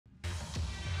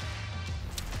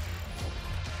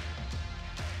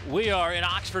We are in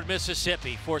Oxford,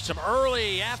 Mississippi for some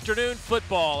early afternoon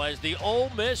football as the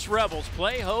Ole Miss Rebels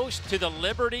play host to the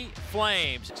Liberty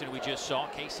Flames. And we just saw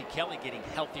Casey Kelly getting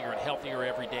healthier and healthier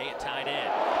every day at tight end.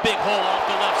 Big hole off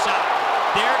the left side.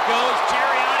 There goes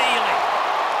Jerrion Ealy.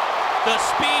 The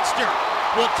speedster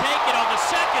will take it on the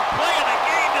second play of the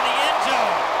game to the end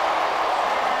zone.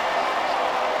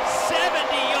 70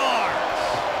 yards.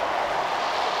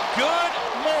 Good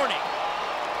morning.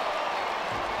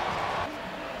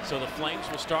 So the Flames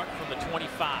will start from the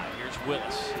 25. Here's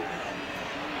Willis. And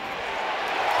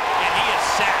he is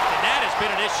sacked, and that has been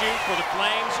an issue for the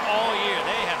Flames all year.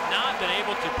 They have not been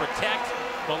able to protect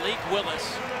Malik Willis.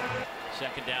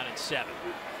 Second down and 7.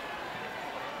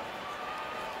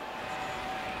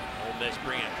 Ole Miss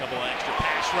bringing a couple of extra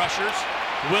pass rushers.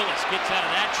 Willis gets out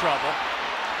of that trouble.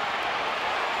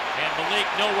 And Malik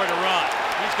nowhere to run.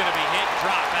 He's going to be hit and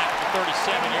drop back at the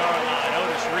 37-yard line.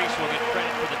 Otis Reese will get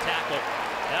credit for the tackle.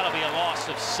 That'll be a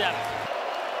loss of 7.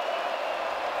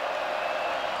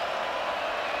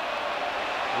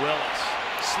 Willis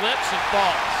slips and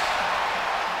falls.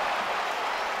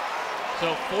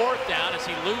 So fourth down as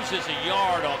he loses a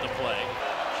yard on the play.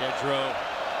 Jedro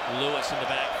Lewis in the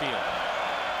backfield.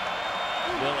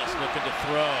 Willis looking to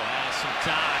throw, has some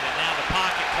time, and now the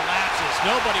pocket collapses.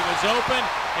 Nobody was open,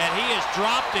 and he is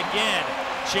dropped again.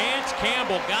 Chance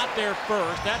Campbell got there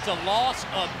first. That's a loss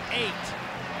of 8.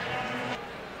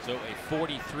 So a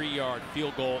 43-yard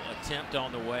field goal attempt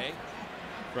on the way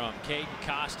from Caden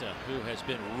Costa, who has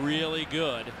been really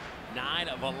good. 9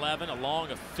 of 11,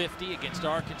 along a 50 against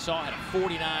Arkansas. Had a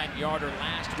 49-yarder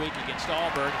last week against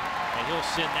Auburn, and he'll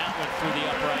send that one through the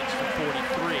uprights for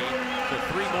 43. So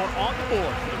 3 more on the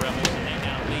board for the Rebels, and they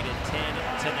now lead it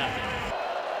 10-0.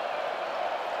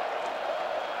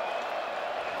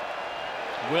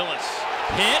 Willis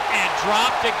hit and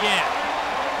dropped again.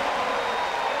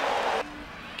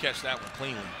 Catch that one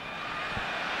cleanly.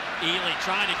 Ealy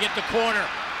trying to get the corner.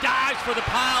 Dives for the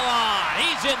pylon.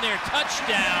 He's in there.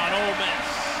 Touchdown, Ole Miss.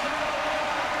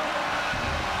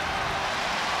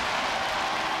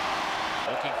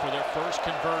 Looking for their first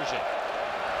conversion.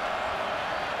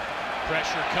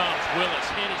 Pressure comes. Willis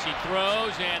hit as he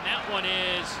throws, and that one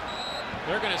is,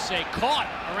 they're going to say, caught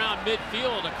around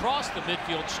midfield, across the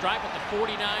midfield stripe at the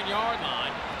 49-yard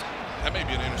line. That may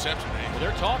be an interception, man. Well,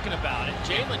 they're talking about it.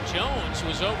 Jalen Jones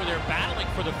was over there battling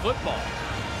for the football.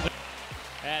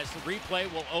 As the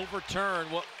replay will overturn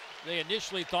what they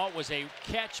initially thought was a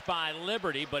catch by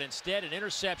Liberty, but instead an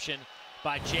interception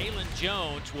by Jalen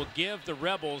Jones will give the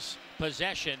Rebels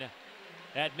possession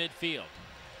at midfield.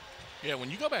 Yeah,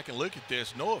 when you go back and look at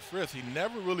this, Noah Frith, he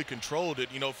never really controlled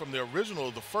it. You know, from the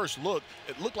original, the first look,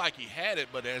 it looked like he had it,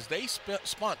 but as they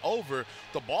spun over,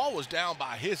 the ball was down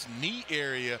by his knee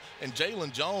area, and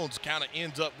Jalen Jones kind of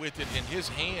ends up with it in his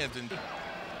hands. And a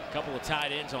couple of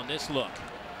tight ends on this look.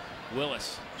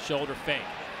 Willis, shoulder fake.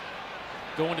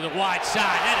 Going to the wide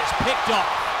side. That is picked off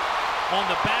on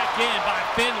the back end by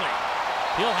Finley.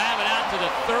 He'll have it out to the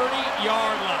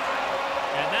 30-yard line.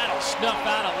 And that'll snuff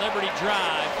out a Liberty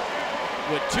drive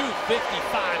with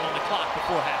 2:55 on the clock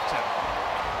before halftime.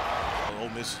 Ole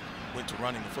Miss went to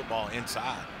running the football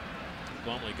inside.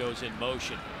 Plumlee goes in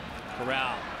motion.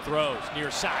 Corral throws near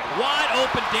side. Wide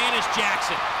open Danis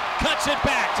Jackson. Cuts it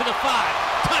back to the 5.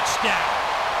 Touchdown.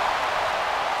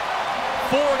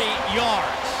 40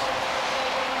 yards.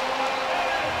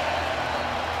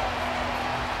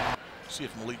 See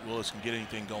if Malik Willis can get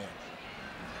anything going.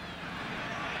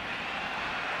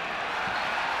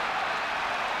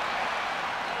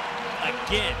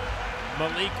 Again,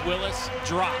 Malik Willis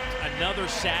dropped another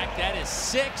sack. That is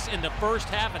 6 in the first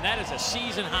half, and that is a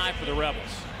season high for the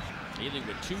Rebels. Ealy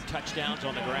with 2 touchdowns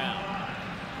on the ground.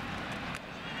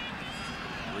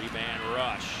 3-man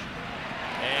rush.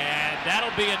 And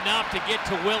that'll be enough to get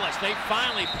to Willis. They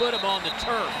finally put him on the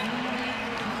turf.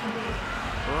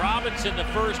 Robinson, the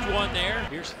first one there.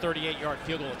 Here's a 38-yard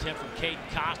field goal attempt from Caden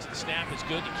Costa. The snap is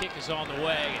good. The kick is on the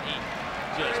way, and he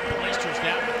just blisters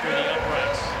that one through the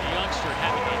uprights. The youngster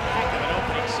having a heck of an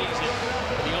opening season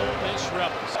for the Ole Miss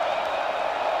Rebels.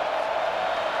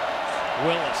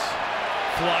 Willis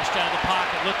flushed out of the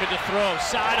pocket, looking to throw.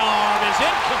 Sidearm is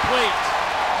incomplete,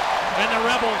 and the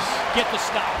Rebels get the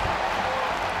stop.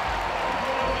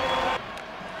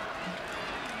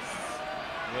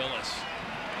 Willis.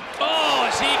 Oh,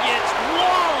 as he gets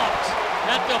walloped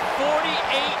at the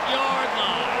 48-yard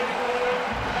line.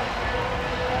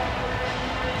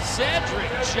 Cedric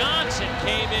Johnson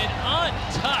came in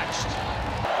untouched.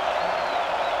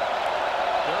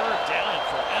 3rd down and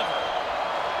forever.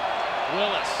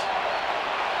 Willis.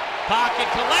 Pocket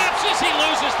collapses. He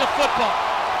loses the football.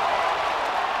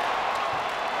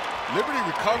 Liberty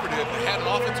recovered it and had an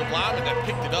offensive lineman that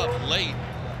picked it up late.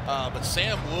 But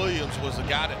Sam Williams was the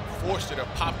guy that forced it or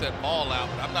popped that ball out,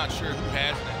 but I'm not sure who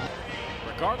has it.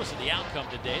 Regardless of the outcome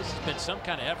today, this has been some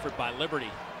kind of effort by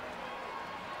Liberty.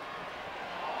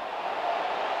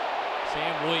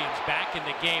 Sam Williams back in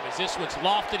the game as this one's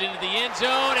lofted into the end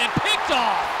zone and picked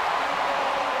off.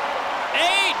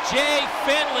 A.J.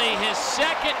 Finley, his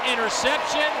second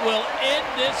interception, will end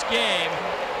this game.